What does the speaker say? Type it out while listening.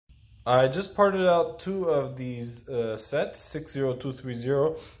I just parted out 2 of these sets,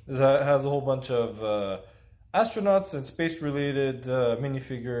 60230. This has a whole bunch of astronauts and space-related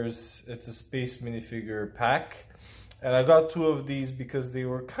minifigures. It's a space minifigure pack. And I got 2 of these because they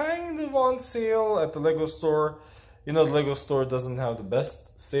were kind of on sale at the Lego store. You know, the Lego store doesn't have the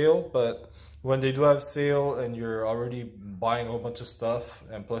best sale, but when they do have sale and you're already buying a whole bunch of stuff,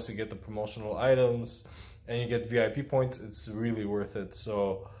 and plus you get the promotional items and you get VIP points, it's really worth it.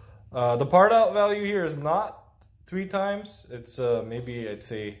 So the part out value here is not 3 times. It's maybe, I'd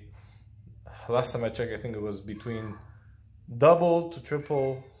say, last time I checked, I think it was between double to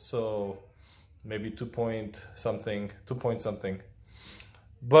triple. So maybe 2 point something.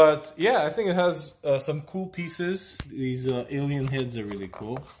 But yeah, I think it has some cool pieces. These alien heads are really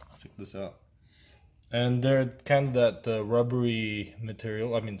cool. Check this out. And they're kind of that rubbery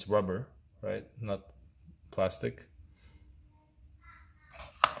material. I mean, it's rubber, right? Not plastic.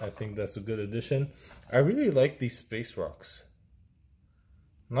 I think that's a good addition. I really like these space rocks.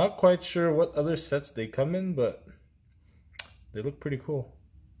 Not quite sure what other sets they come in, but they look pretty cool.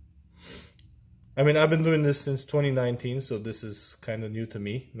 I mean, I've been doing this since 2019, so this is kind of new to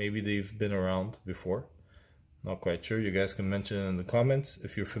me. Maybe they've been around before. Not quite sure. You guys can mention it in the comments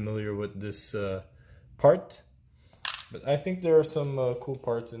if you're familiar with this part. But I think there are some cool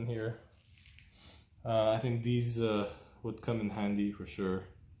parts in here. I think these would come in handy for sure.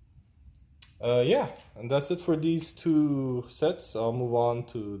 Yeah, and that's it for these 2 sets. I'll move on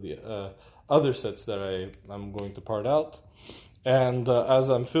to the other sets that I'm going to part out. And as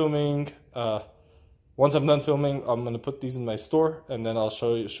I'm filming, once I'm done filming, I'm going to put these in my store, and then I'll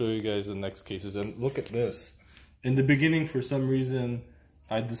show you guys the next cases. And look at this. In the beginning, for some reason,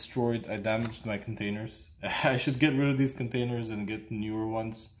 I damaged my containers. I should get rid of these containers and get newer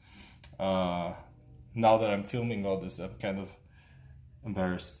ones. Now that I'm filming all this, I'm kind of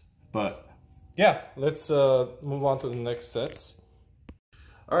embarrassed. But yeah, let's move on to the next sets.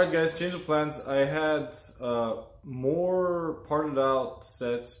 Alright guys, change of plans. I had more parted out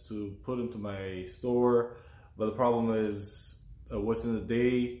sets to put into my store, but the problem is within a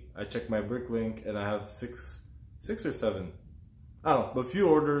day I checked my Bricklink and I have six or 7, I don't know, but a few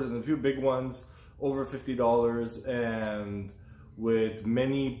orders and a few big ones over $50, and with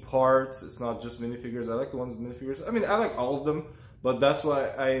many parts. It's not just minifigures. I like the ones with minifigures. I mean, I like all of them, but that's why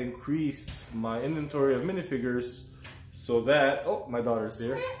I increased my inventory of minifigures so that, oh, my daughter's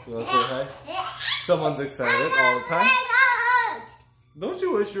here. You want to say hi? Someone's excited all the time. Don't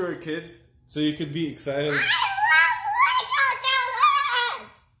you wish you were a kid so you could be excited?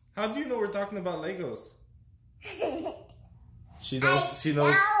 How do you know we're talking about Legos? She knows.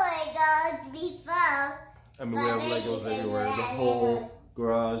 Legos before. I mean, we have Legos everywhere. The whole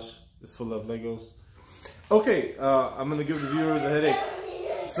garage is full of Legos. Okay, I'm gonna give the viewers a headache.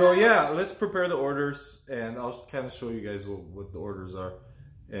 So yeah, let's prepare the orders, and I'll kind of show you guys what the orders are,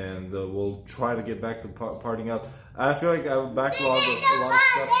 and we'll try to get back to parting out. I feel like I have a backlog of a lot of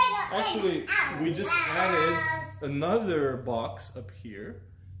stuff. Actually, we just added another box up here.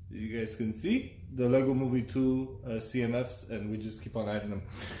 You guys can see the Lego Movie 2 CMFs, and we just keep on adding them.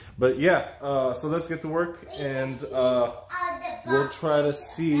 But yeah, so let's get to work, and we'll try to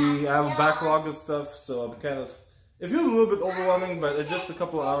see. I have a backlog of stuff, so I'm kind of, it feels a little bit overwhelming, but it's just a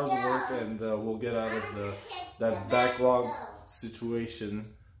couple of hours of work, and we'll get out of that backlog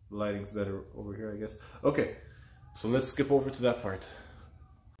situation. The lighting's better over here, I guess. Okay, so let's skip over to that part.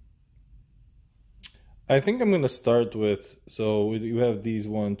 I think I'm going to start with, so we have these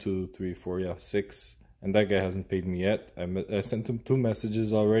 1, 2, 3, 4, yeah, 6, and that guy hasn't paid me yet. I sent him 2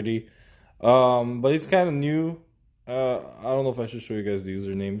 messages already, but he's kind of new. I don't know if I should show you guys the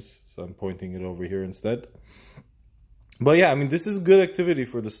usernames, so I'm pointing it over here instead. But yeah, I mean, this is good activity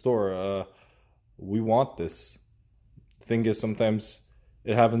for the store. We want this. The thing is, sometimes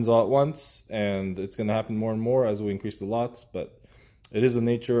it happens all at once, and it's going to happen more and more as we increase the lots, but it is the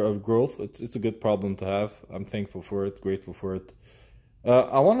nature of growth. It's a good problem to have. I'm thankful for it, grateful for it.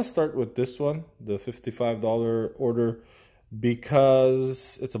 I want to start with this one, the $55 order,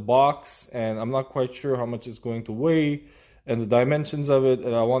 because it's a box and I'm not quite sure how much it's going to weigh and the dimensions of it,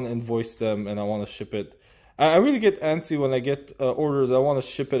 and I want to invoice them and I want to ship it. I really get antsy when I get orders. I want to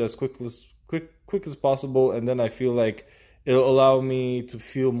ship it as quick as possible, and then I feel like it'll allow me to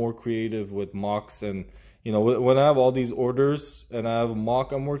feel more creative with mocks. And you know, when I have all these orders and I have a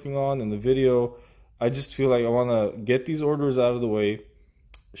mock I'm working on and the video, I just feel like I want to get these orders out of the way,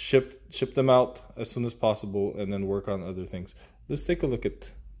 ship them out as soon as possible, and then work on other things. Let's take a look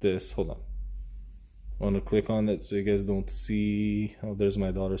at this. Hold on. I want to click on it so you guys don't see. Oh, there's my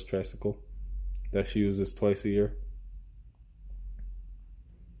daughter's tricycle that she uses twice a year.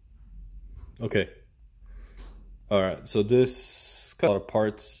 Okay. All right. So this got a lot of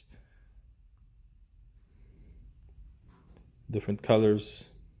parts, different colors.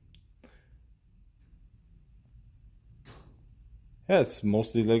 Yeah, it's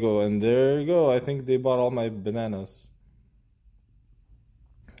mostly Lego, and there you go. I think they bought all my bananas.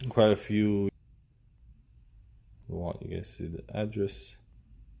 Quite a few. I want you guys to see the address.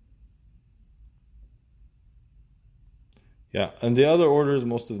 Yeah, and the other orders,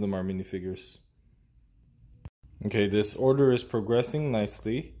 most of them are minifigures. Okay, this order is progressing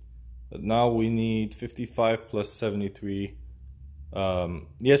nicely, but now we need 55 plus 73.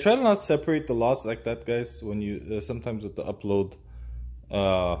 Yeah, try to not separate the lots like that, guys. When you sometimes with the upload,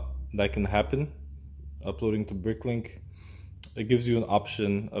 that can happen. Uploading to Bricklink, it gives you an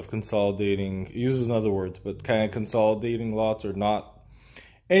option of consolidating. It uses another word, but kind of consolidating lots or not.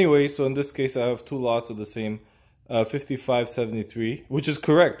 Anyway, so in this case, I have two lots of the same 5573, which is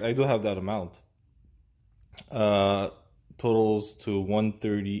correct. I do have that amount. Totals to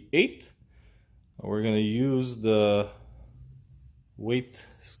 138. We're gonna use the weight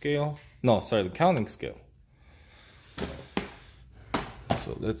scale. No, sorry, the counting scale.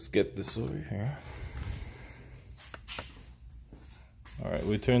 So let's get this over here. All right,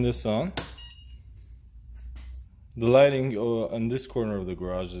 we turn this on. The lighting on this corner of the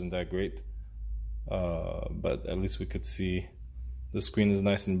garage isn't that great, but at least we could see the screen is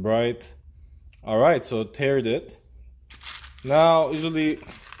nice and bright. All right, so tiered it. Now, usually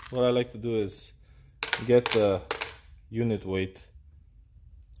what I like to do is get the unit weight.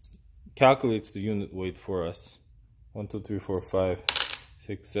 Calculates the unit weight for us. 1, 2, 3, 4, 5,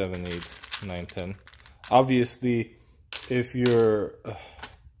 6, 7, 8, 9, 10. Obviously, if your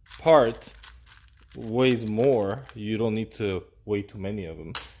part weighs more, you don't need to weigh too many of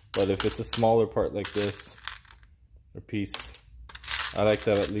them. But if it's a smaller part like this, or piece, I like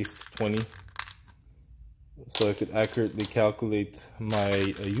to have at least 20. So I could accurately calculate my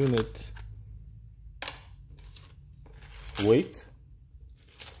unit weight.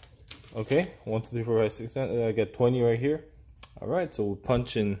 Okay, 1, 2, 3, 4, 5, 6, 7. I get 20 right here. All right, so we'll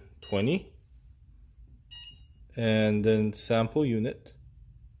punch in 20. And then sample unit.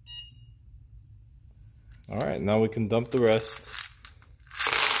 All right, now we can dump the rest.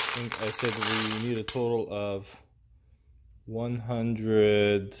 I think I said we need a total of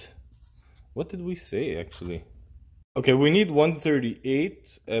 100. What did we say actually? Okay, we need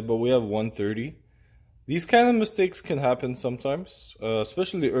 138, but we have 130. These kind of mistakes can happen sometimes,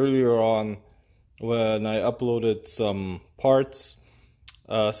 especially earlier on when I uploaded some parts.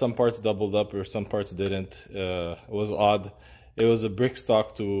 Some parts doubled up or some parts didn't. It was odd. It was a brick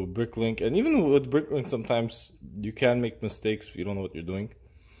stock to Bricklink, and even with Bricklink sometimes you can make mistakes if you don't know what you're doing.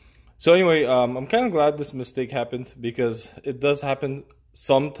 So anyway, I'm kind of glad this mistake happened because it does happen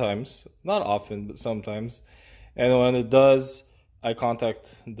sometimes, not often, but sometimes. And when it does, I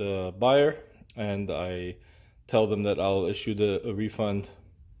contact the buyer and I tell them that I'll issue a refund,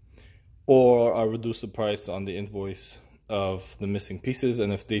 or I'll reduce the price on the invoice of the missing pieces,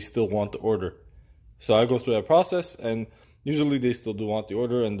 and if they still want the order. So I go through that process, and usually they still do want the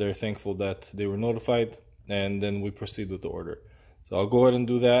order, and they're thankful that they were notified, and then we proceed with the order. So I'll go ahead and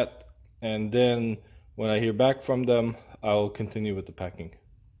do that, and then when I hear back from them, I'll continue with the packing.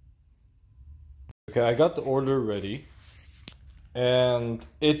 Okay, I got the order ready, and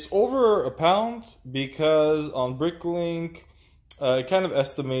it's over a pound because on Bricklink, it kind of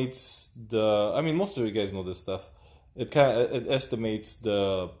estimates the, I mean, most of you guys know this stuff. It estimates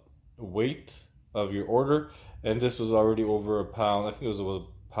the weight of your order, and this was already over a pound. I think it was a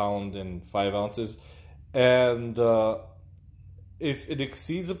pound and 5 ounces. And if it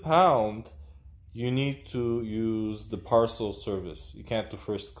exceeds a pound, you need to use the parcel service. You can't do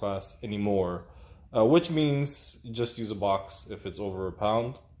first class anymore, which means you just use a box if it's over a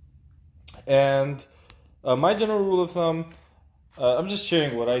pound. And my general rule of thumb, I'm just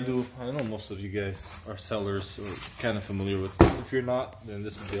sharing what I do. I know most of you guys are sellers or kind of familiar with this. If you're not, then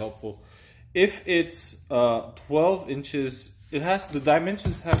this would be helpful. If it's 12 inches, the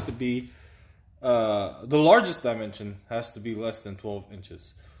dimensions have to be, the largest dimension has to be less than 12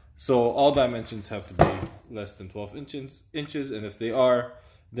 inches. So all dimensions have to be less than 12 inches, and if they are,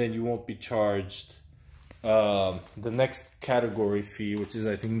 then you won't be charged the next category fee, which is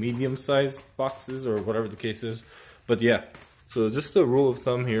I think medium-sized boxes or whatever the case is. But yeah. So just a rule of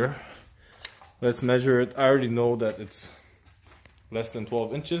thumb here, let's measure it. I already know that it's less than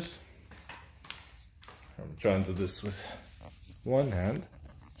 12 inches. I'm trying to do this with one hand.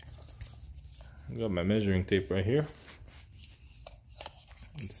 I got my measuring tape right here.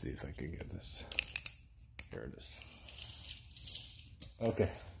 Let's see if I can get this. Here it is. Okay.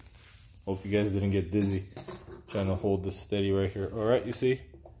 Hope you guys didn't get dizzy trying to hold this steady right here. All right, you see,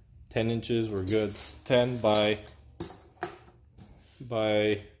 10 inches, we're good. 10 by,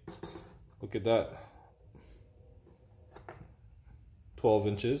 look at that, 12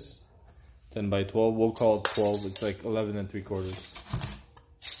 inches. 10 by 12, we'll call it 12. It's like 11 3/4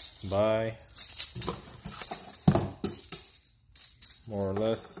 by, more or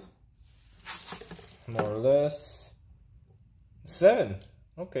less 7.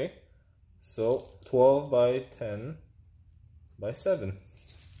 Okay, so 12 by 10 by 7.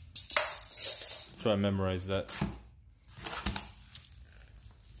 Try to memorize that.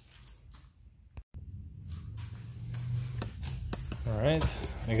 Alright,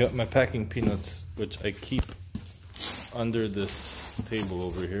 I got my packing peanuts, which I keep under this table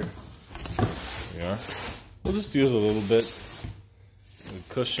over here. There we are. We'll just use a little bit.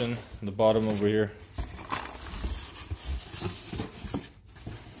 A cushion on the bottom over here.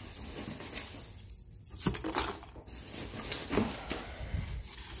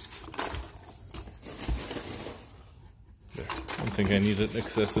 There. I don't think I need an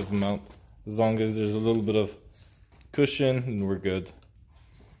excessive amount. As long as there's a little bit of cushion and we're good.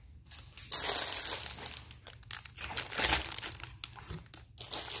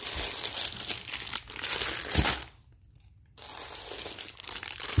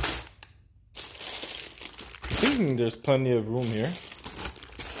 I'm thinking there's plenty of room here.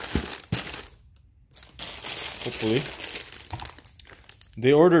 Hopefully.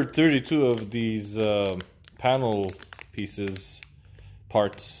 They ordered 32 of these panel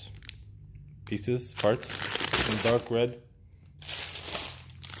parts in dark red.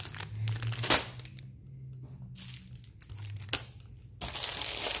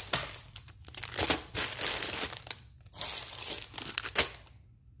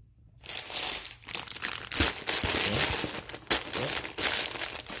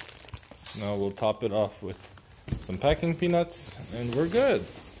 Now we'll top it off with some packing peanuts and we're good.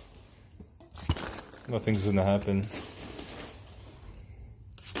 Nothing's gonna happen.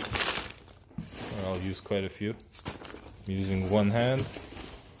 I'll use quite a few. I'm using one hand.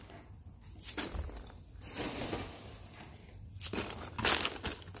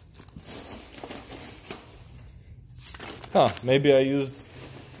 Maybe I used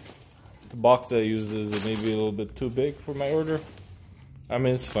the box that I used is maybe a little bit too big for my order. I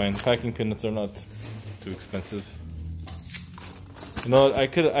mean, it's fine. Packing peanuts are not too expensive. You know, I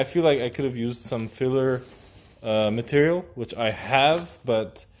feel like I could have used some filler material, which I have,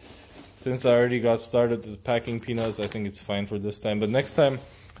 but since I already got started with packing peanuts, I think it's fine for this time. But next time,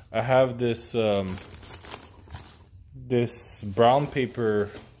 I have this this brown paper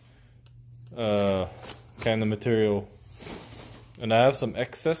kind of material, and I have some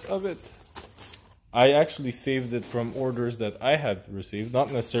excess of it. I actually saved it from orders that I had received,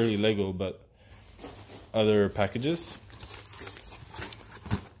 not necessarily Lego, but other packages.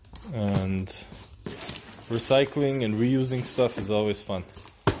 And recycling and reusing stuff is always fun.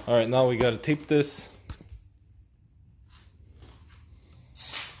 Alright, now we gotta tape this.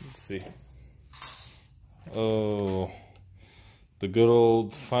 Let's see. Oh, the good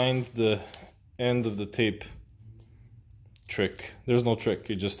old find the end of the tape trick. There's no trick,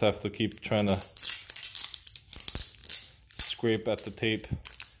 you just have to keep trying to scrape at the tape.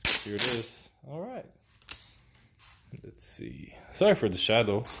 Here it is. Alright. Let's see. Sorry for the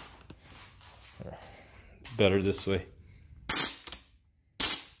shadow. Better this way.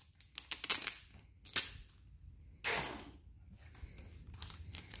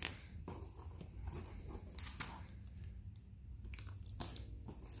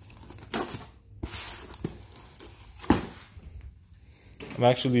 I'm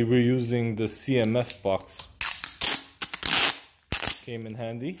actually reusing the CMF box. Came in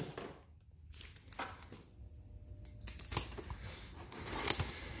handy.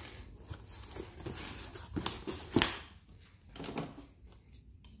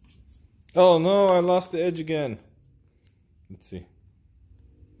 Oh no, I lost the edge again. Let's see.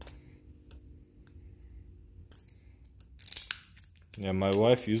 Yeah, my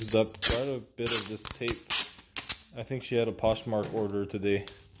wife used up quite a bit of this tape. I think she had a Poshmark order today.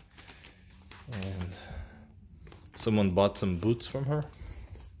 And someone bought some boots from her.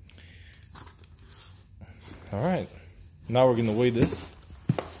 Alright, now we're gonna weigh this.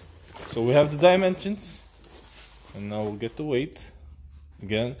 So we have the dimensions. And now we'll get the weight.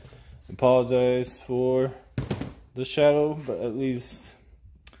 Again, apologize for the shadow, but at least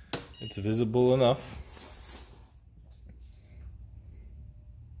it's visible enough.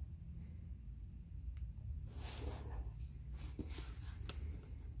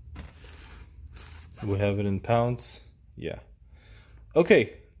 We have it in pounds. Yeah.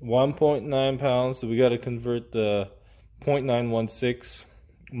 Okay, 1.9 pounds. So we got to convert the 0.916,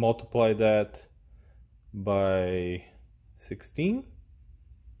 multiply that by 16.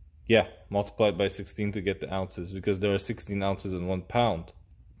 Yeah, multiply it by 16 to get the ounces, because there are 16 ounces in 1 pound.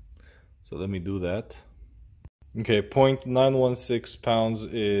 So let me do that. Okay, 0.916 pounds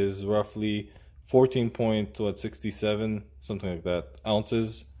is roughly 14.67, something like that,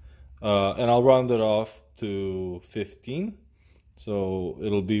 ounces. And I'll round it off to 15. So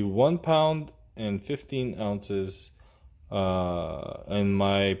it'll be 1 pound and 15 ounces in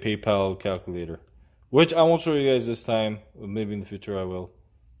my PayPal calculator, which I won't show you guys this time. Maybe in the future I will.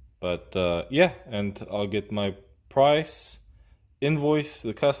 But yeah, and I'll get my price, invoice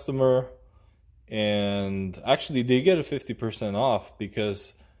the customer, and actually they get a 50% off,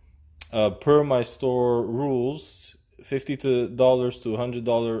 because per my store rules, $50 to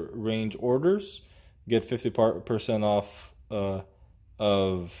 $100 range orders get 50% off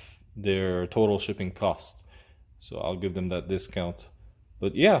of their total shipping cost. So I'll give them that discount.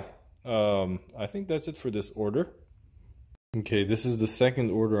 But yeah, I think that's it for this order. Okay, this is the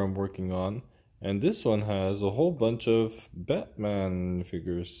second order I'm working on, and this one has a whole bunch of Batman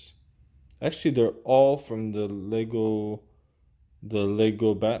figures. Actually, they're all from the Lego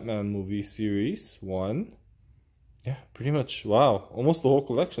Batman movie series 1. Yeah, pretty much. Wow, almost the whole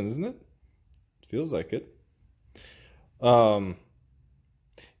collection, isn't it? Feels like it.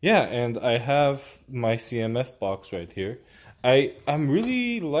 Yeah, and I have my CMF box right here. I'm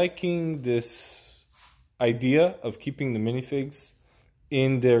really liking this idea of keeping the minifigs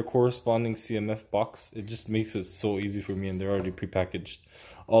in their corresponding CMF box. It just makes it so easy for me, and they're already prepackaged.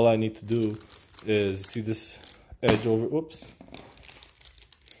 All I need to do is see this edge over, whoops.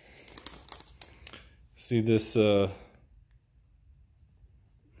 See this, the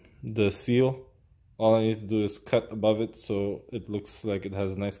seal. All I need to do is cut above it so it looks like it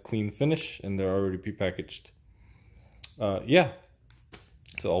has a nice clean finish, and they're already prepackaged. Yeah,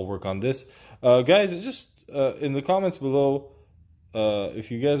 so I'll work on this. Guys, just in the comments below,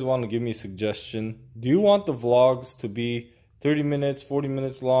 if you guys want to give me a suggestion, do you want the vlogs to be 30 minutes, 40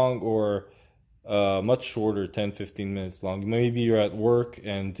 minutes long, or much shorter, 10-15 minutes long? Maybe you're at work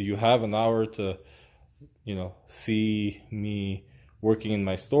and you have an hour to, you know, see me working in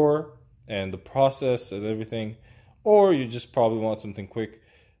my store and the process and everything, or you just probably want something quick.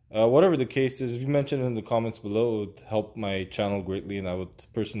 Whatever the case is, if you mention it in the comments below, it would help my channel greatly, and I would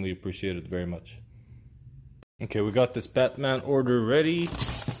personally appreciate it very much. Okay, we got this Batman order ready.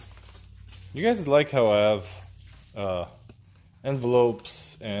 You guys like how I have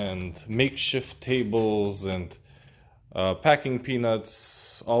envelopes and makeshift tables and packing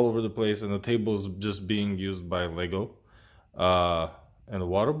peanuts all over the place, and the table is just being used by Lego, and a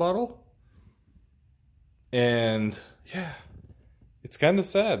water bottle. And yeah, it's kind of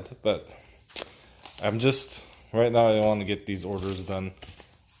sad, but I'm just, right now I want to get these orders done.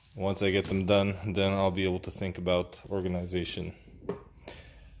 Once I get them done, then I'll be able to think about organization.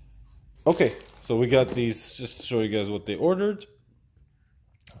 Okay, so we got these, just to show you guys what they ordered.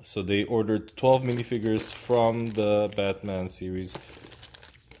 So they ordered 12 minifigures from the Batman series.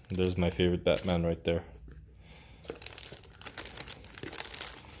 There's my favorite Batman right there.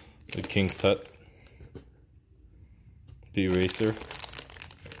 The King Tut. The Eraser.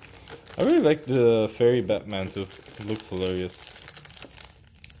 I really like the fairy Batman too. It looks hilarious.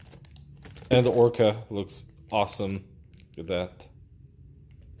 And the Orca looks awesome. Look at that.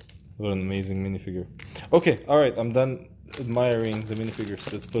 What an amazing minifigure. Okay, alright, I'm done admiring the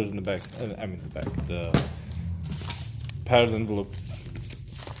minifigures. Let's put it in the bag. I mean the bag. The padded envelope.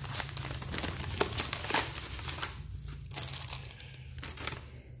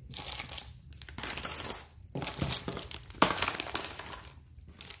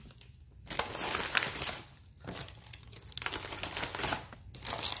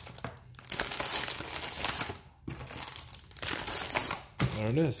 There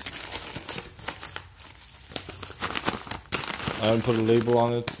it is. I haven't put a label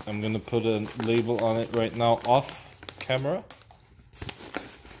on it. I'm gonna put a label on it right now off camera.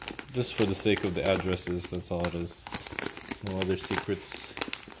 Just for the sake of the addresses, that's all it is. No other secrets.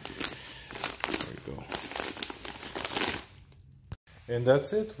 There we go. And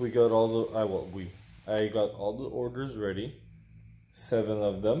that's it. We got all the, I got all the orders ready. 7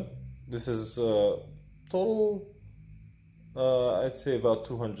 of them. This is total, I'd say about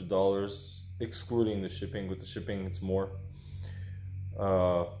 $200, excluding the shipping. With the shipping, it's more.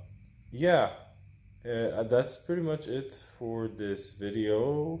 Yeah, that's pretty much it for this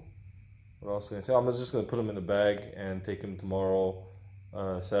video. What else can I say? I'm just gonna put them in a bag and take them tomorrow.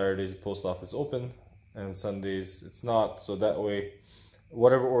 Saturdays the post office open, and Sundays it's not, so that way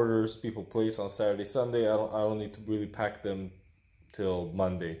whatever orders people place on Saturday, Sunday, I don't need to really pack them till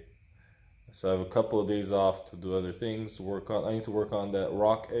Monday. So I have a couple of days off to do other things. I need to work on that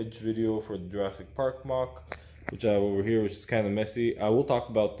rock edge video for the Jurassic Park mock, which I have over here, which is kind of messy. I will talk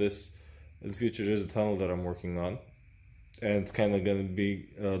about this in the future. There's a tunnel that I'm working on, and it's kind of going to be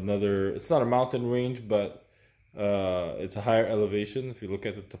another. It's not a mountain range, but it's a higher elevation if you look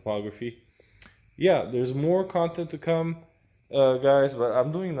at the topography. Yeah, there's more content to come, guys, but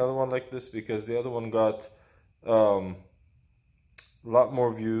I'm doing another one like this because the other one got a lot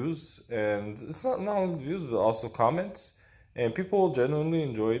more views, and it's not only views but also comments, and people genuinely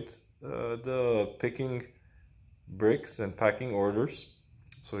enjoyed the picking bricks and packing orders.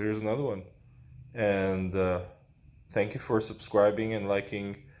 So here's another one, and thank you for subscribing and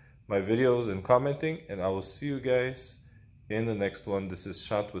liking my videos and commenting, and I will see you guys in the next one. This is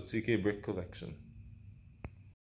Shant with CK Brick Collection.